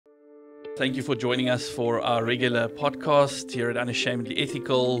Thank you for joining us for our regular podcast here at Unashamedly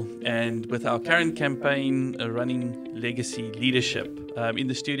Ethical and with our current campaign, Running Legacy Leadership. In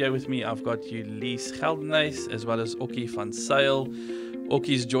the studio with me, I've got Unashamedly Ethical as well as Ockie van Zyl.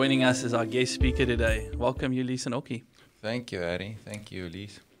 Ockie's joining us as our guest speaker today. Welcome, Unashamedly and Ockie. Thank you, Harry. Thank you,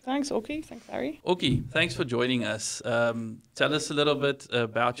 Elise. Thanks, Ockie. Thanks, Harry. Ockie, thanks for joining us. Tell us a little bit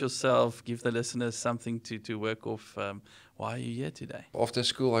about yourself. Give the listeners something to work off. Why are you here today? After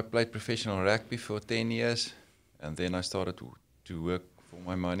school, I played professional rugby for 10 years, and then I started to work for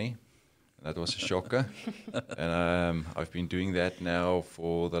my money. That was a shocker. And I've been doing that now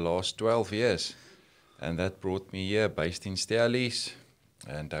for the last 12 years. And that brought me here, based in Stellies.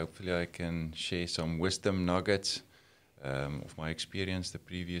 And hopefully I can share some wisdom nuggets of my experience the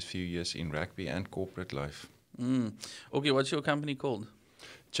previous few years in rugby and corporate life. Okay, what's your company called?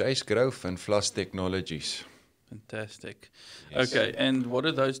 Chase Growth and Fluss Technologies. Fantastic. Yes. Okay, and what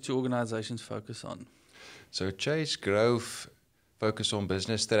do those two organizations focus on? So Chase Growth focus on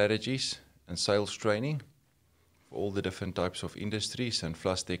business strategies and sales training for all the different types of industries, and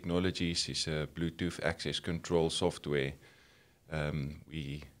Fluss Technologies is a Bluetooth access control software.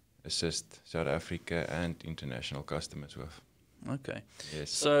 We assist South Africa and international customers with. Okay.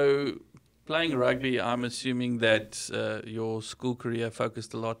 Yes. So playing rugby, I'm assuming that your school career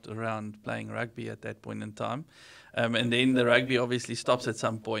focused a lot around playing rugby at that point in time. And then the rugby obviously stops at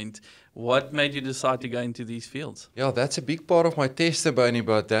some point. What made you decide to go into these fields? Yeah, that's a big part of my testimony,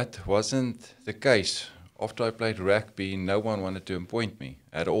 but that wasn't the case. After I played rugby, no one wanted to appoint me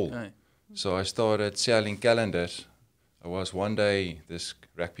at all. Okay. So I started selling calendars. I was one day this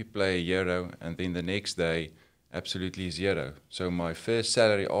rugby player hero, and then the next day absolutely zero. So my first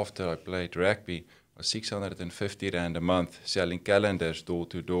salary after I played rugby was 650 Rand a month, selling calendars door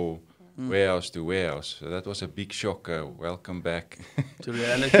to door, warehouse to warehouse. So that was a big shocker. Welcome back To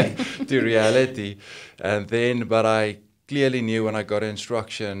reality. to reality. And then, but I clearly knew when I got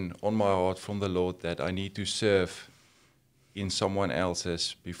instruction on my heart from the Lord that I need to serve in someone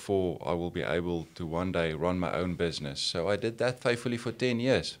else's before I will be able to one day run my own business. So I did that faithfully for 10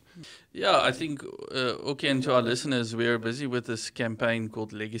 years. Yeah, I think, okay, and to our listeners, we're busy with this campaign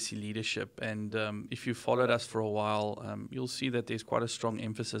called Legacy Leadership. And if you followed us for a while, you'll see that there's quite a strong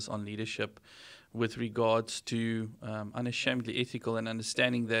emphasis on leadership with regards to unashamedly ethical and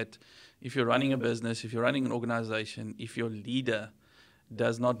understanding that if you're running a business, if you're running an organization, if your leader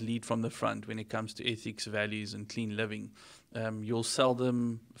does not lead from the front when it comes to ethics, values, and clean living, you'll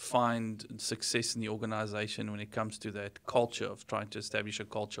seldom find success in the organization when it comes to that culture of trying to establish a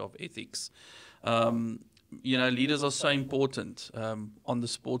culture of ethics. Leaders are so important on the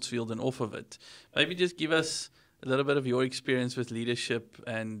sports field and off of it. Maybe just give us a little bit of your experience with leadership,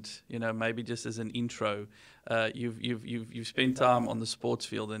 and maybe just as an intro, you've spent time on the sports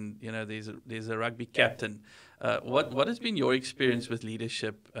field, and there's a rugby captain. What has been your experience with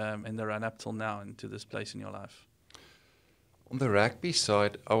leadership in the run up till now and to this place in your life? On the rugby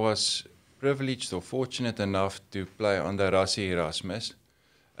side, I was privileged or fortunate enough to play under Rassie Erasmus.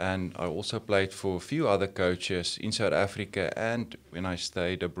 And I also played for a few other coaches in South Africa and when I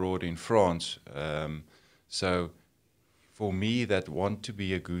stayed abroad in France. So for me that want to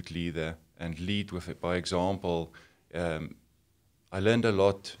be a good leader and lead with it by example, I learned a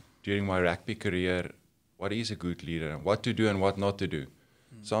lot during my rugby career. What is a good leader, what to do and what not to do.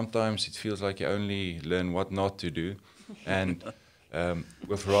 Sometimes it feels like you only learn what not to do. And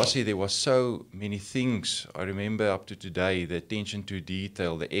with Rossi, there was so many things. I remember up to today, the attention to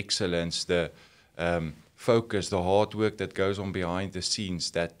detail, the excellence, the focus, the hard work that goes on behind the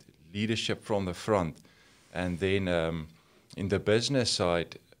scenes, that leadership from the front. And then in the business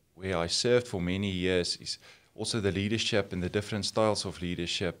side, where I served for many years, is also the leadership and the different styles of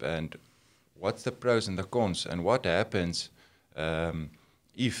leadership and what's the pros and the cons and what happens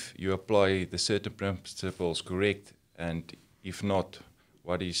if you apply the certain principles correct, and if not,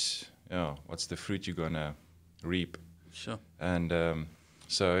 what's the fruit you're gonna reap? Sure. And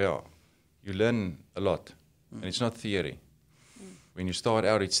you learn a lot, and it's not theory. When you start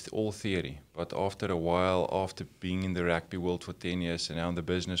out, it's all theory, but after a while, after being in the rugby world for 10 years and now in the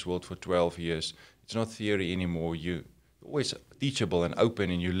business world for 12 years, it's not theory anymore. You're always teachable and open,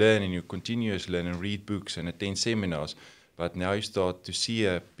 and you learn and you continuously learn and read books and attend seminars. But now you start to see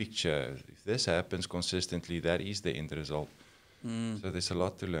a picture. If this happens consistently, that is the end result. So there's a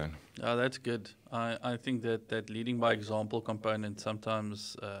lot to learn. Oh, that's good. I think that leading by example component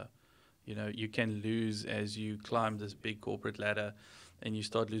sometimes, you can lose as you climb this big corporate ladder and you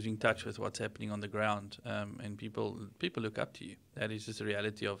start losing touch with what's happening on the ground. And people look up to you. That is just the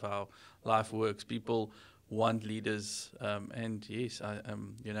reality of how life works. People want leaders, and yes,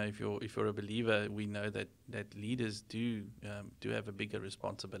 if you're a believer, we know that leaders do have a bigger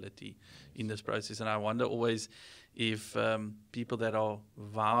responsibility in this process. And I wonder always if people that are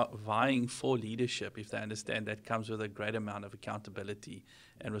vying for leadership, if they understand that comes with a great amount of accountability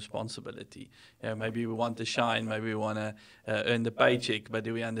and responsibility. Maybe we want to shine, maybe we want to earn the paycheck, but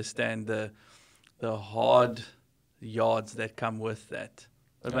do we understand the hard yards that come with that?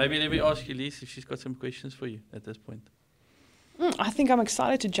 But maybe let me ask Elise if she's got some questions for you at this point. I think I'm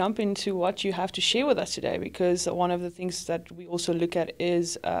excited to jump into what you have to share with us today, because one of the things that we also look at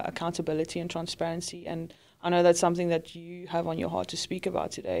is accountability and transparency. And I know that's something that you have on your heart to speak about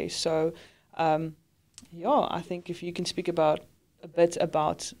today. So, I think if you can speak a bit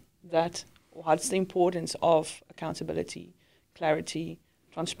about that, what's the importance of accountability, clarity,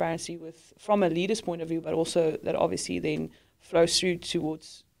 transparency from a leader's point of view, but also that obviously then flows through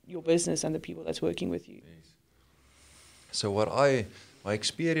towards your business and the people that's working with you. Yes. So my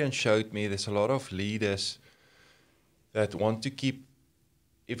experience showed me there's a lot of leaders that want to keep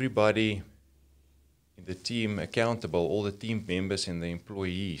everybody in the team accountable, all the team members and the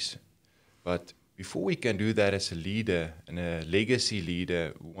employees. But before we can do that as a leader and a legacy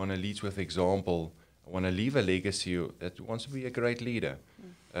leader who want to lead with example, want to leave a legacy that wants to be a great leader,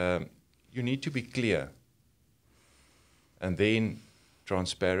 you need to be clear. And then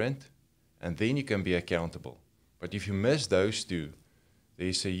transparent, and then you can be accountable. But if you miss those two,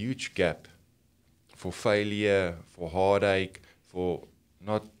 there's a huge gap for failure, for heartache, for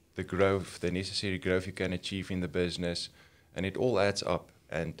not the growth, the necessary growth you can achieve in the business, and it all adds up.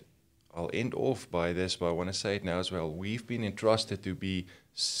 And I'll end off by this, but I want to say it now as well. We've been entrusted to be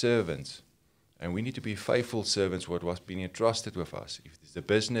servants, and we need to be faithful servants what was being entrusted with us. If it's the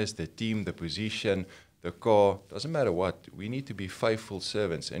business, the team, the position, the car, doesn't matter what, we need to be faithful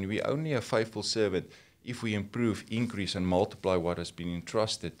servants. And we only a faithful servant if we improve, increase and multiply what has been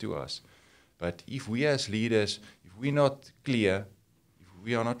entrusted to us. But if we as leaders, if we're not clear, if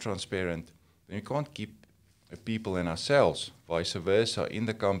we are not transparent, then we can't keep people and ourselves, vice versa, in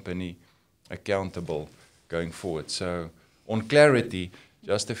the company accountable going forward. So on clarity,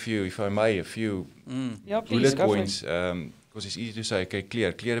 just a few, if I may, bullet points. Because it's easy to say, okay,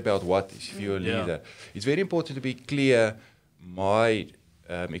 clear about what if you're a leader. It's very important to be clear. My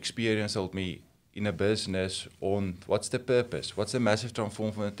experience told me in a business on what's the purpose, what's the massive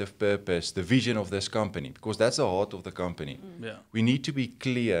transformative purpose, the vision of this company, because that's the heart of the company. We need to be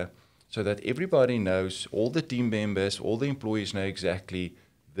clear so that everybody knows, all the team members, all the employees know exactly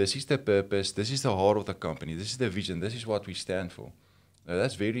this is the purpose, this is the heart of the company, this is the vision, this is what we stand for. Now,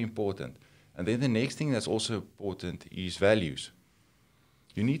 that's very important. And then the next thing that's also important is values.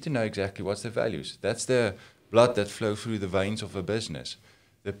 You need to know exactly what's the values. That's the blood that flows through the veins of a business.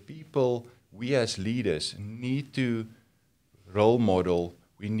 The people, we as leaders, need to role model.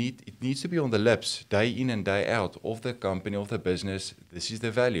 It needs to be on the lips, day in and day out, of the company, of the business. This is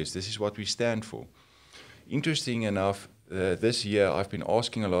the values. This is what we stand for. Interesting enough, this year I've been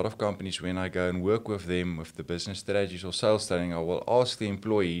asking a lot of companies when I go and work with them with the business strategies or sales training, I will ask the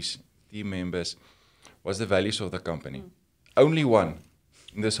employees, team members, what's the values of the company? Only one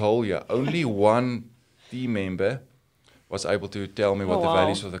in this whole year, only one team member was able to tell me what the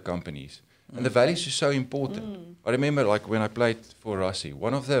values of the company is. And the values are so important. I remember like when I played for Rassie,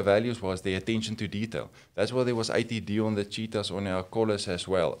 one of the values was the attention to detail. That's why there was ATD on the cheetahs on our collars as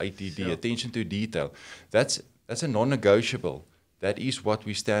well, ATD, attention to detail. That's a non-negotiable. That is what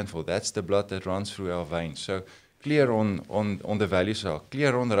we stand for. That's the blood that runs through our veins. So clear on the values are,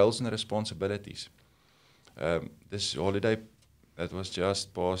 clear on the roles and the responsibilities. This holiday that was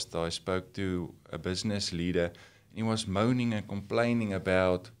just past, I spoke to a business leader. He was moaning and complaining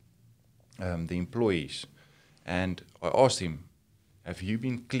about the employees. And I asked him, have you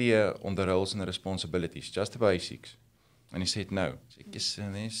been clear on the roles and the responsibilities, just the basics? And he said no.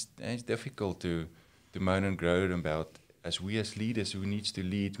 It's difficult to moan and groan about. As we as leaders who needs to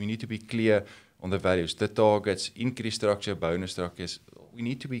lead, we need to be clear on the values, the targets, increase structure, bonus structures. We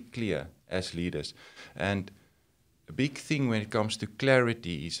need to be clear as leaders. And a big thing when it comes to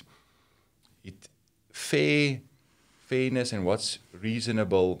clarity is fairness and what's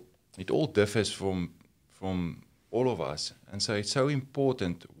reasonable. It all differs from all of us. And so it's so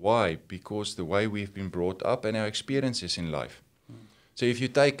important. Why? Because the way we've been brought up and our experiences in life. So if you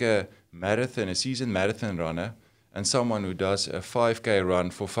take a seasoned marathon runner, and someone who does a 5K run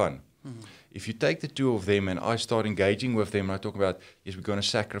for fun. If you take the two of them and I start engaging with them, and I talk about, yes, we're going to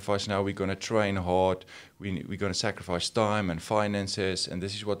sacrifice now, we're going to train hard, we're going to sacrifice time and finances, and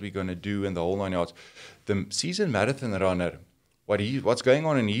this is what we're going to do, and the whole 9 yards. The seasoned marathon runner, what's going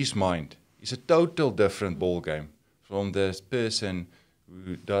on in his mind is a total different ball game from the person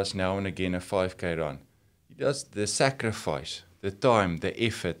who does now and again a 5K run. He does the sacrifice, the time, the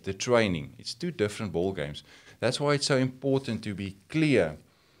effort, the training. It's two different ball games. That's why it's so important to be clear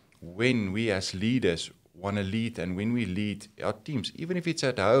when we as leaders want to lead and when we lead our teams, even if it's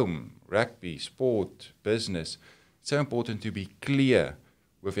at home, rugby, sport, business. It's so important to be clear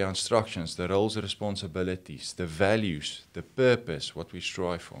with our instructions, the roles and responsibilities, the values, the purpose, what we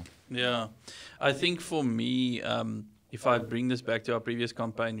strive for. Yeah, I think for me, if I bring this back to our previous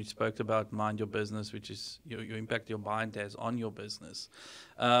campaign, we spoke about mind your business, which is your impact your mind has on your business.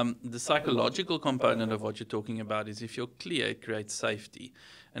 The psychological component of what you're talking about is if you're clear, it creates safety.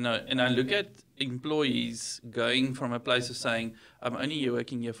 And I look at employees going from a place of saying, I'm only here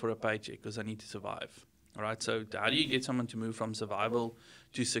working here for a paycheck because I need to survive. All right, so how do you get someone to move from survival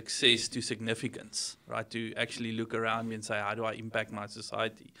to success to significance, right? To actually look around me and say, how do I impact my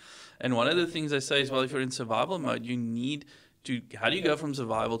society? And one of the things I say is, well, if you're in survival mode, you need to, how do you go from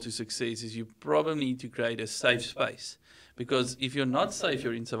survival to success is you probably need to create a safe space. Because if you're not safe,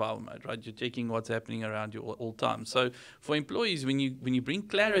 you're in survival mode, right? You're checking what's happening around you all time. So for employees, when you bring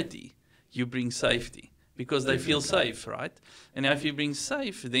clarity, you bring safety. Because they feel safe, right? And if you bring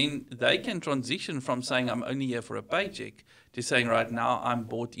safe, then they can transition from saying, I'm only here for a paycheck, to saying, right now, I'm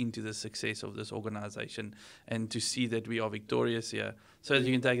bought into the success of this organization and to see that we are victorious here. So that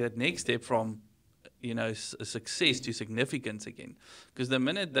you can take that next step from, success to significance again. Because the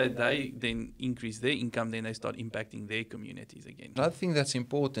minute that they then increase their income, then they start impacting their communities again. Another thing that's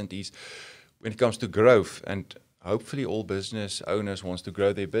important is when it comes to growth, and hopefully all business owners wants to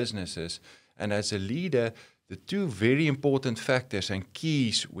grow their businesses. And as a leader, the two very important factors and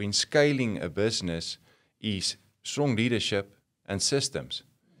keys when scaling a business is strong leadership and systems.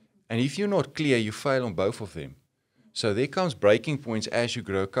 And if you're not clear, you fail on both of them. So there comes breaking points as you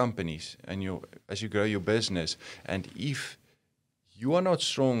grow companies and as you grow your business. And if you are not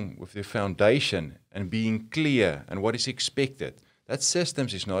strong with the foundation and being clear and what is expected, that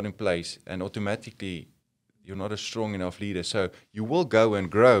systems is not in place and automatically you're not a strong enough leader. So you will go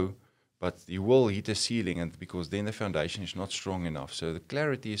and grow, but you will hit a ceiling, and because then the foundation is not strong enough. So the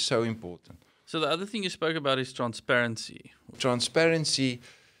clarity is so important. So the other thing you spoke about is transparency. Transparency,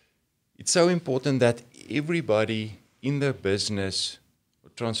 it's so important that everybody in the business are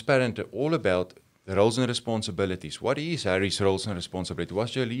transparent all about the roles and responsibilities. What is Harry's roles and responsibilities?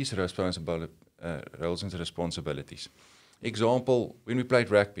 What's Jolie's roles and responsibilities? Example, when we played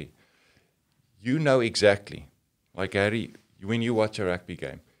rugby, you know exactly, like Harry, when you watch a rugby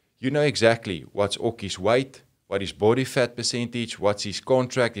game, you know exactly what's Ockie's weight, what his body fat percentage, what's his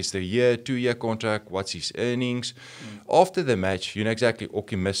contract, is the 2-year contract, what's his earnings. After the match, you know exactly,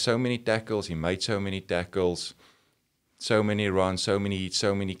 Ockie missed so many tackles, he made so many tackles, so many runs, so many hits,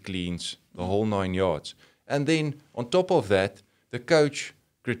 so many cleans, the whole 9 yards. And then, on top of that, the coach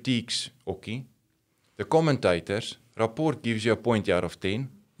critiques Ockie, the commentators, report gives you a point out of 10,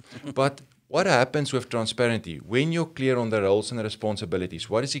 but what happens with transparency? When you're clear on the roles and the responsibilities,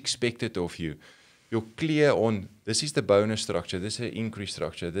 what is expected of you? You're clear on, this is the bonus structure, this is the increase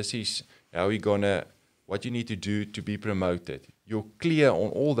structure, this is how you're gonna, what you need to do to be promoted. You're clear on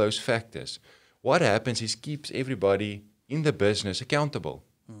all those factors. What happens is keeps everybody in the business accountable,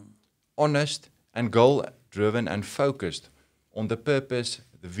 honest and goal-driven and focused on the purpose,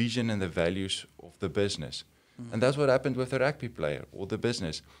 the vision and the values of the business. And that's what happened with the rugby player or the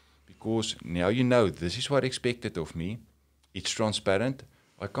business. Because now you know this is what expected of me. It's transparent.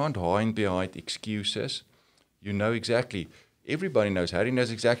 I can't hide behind excuses. You know exactly. Everybody knows. Harry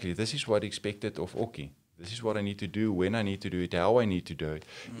knows exactly. This is what expected of Ockie. This is what I need to do, when I need to do it, how I need to do it.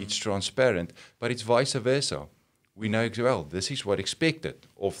 It's transparent, but it's vice versa. We know as well. This is what expected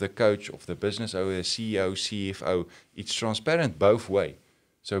of the coach, of the business owner, the CEO, CFO. It's transparent both ways.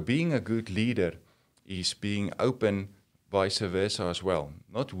 So being a good leader is being open, vice versa as well.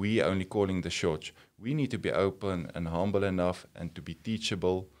 Not we only calling the shots. We need to be open and humble enough and to be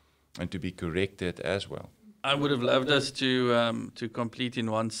teachable and to be corrected as well. I would have loved us to complete in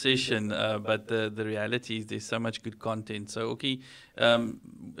one session, but the reality is there's so much good content. So, Ockie,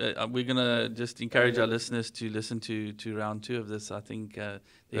 we're going to just encourage our listeners to listen to round 2 of this. I think there's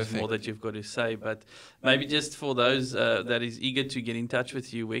Perfect. more that you've got to say. But maybe just for those that is eager to get in touch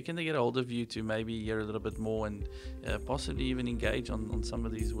with you, where can they get a hold of you to maybe hear a little bit more and possibly even engage on some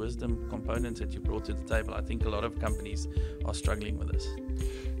of these wisdom components that you brought to the table? I think a lot of companies are struggling with this.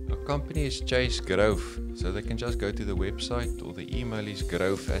 Our company is Chase Growth, so they can just go to the website or the email is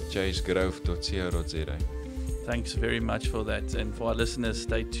growth@chasegrowth.co.za. Thanks very much for that. And for our listeners,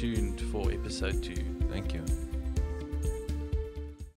 stay tuned for episode 2. Thank you.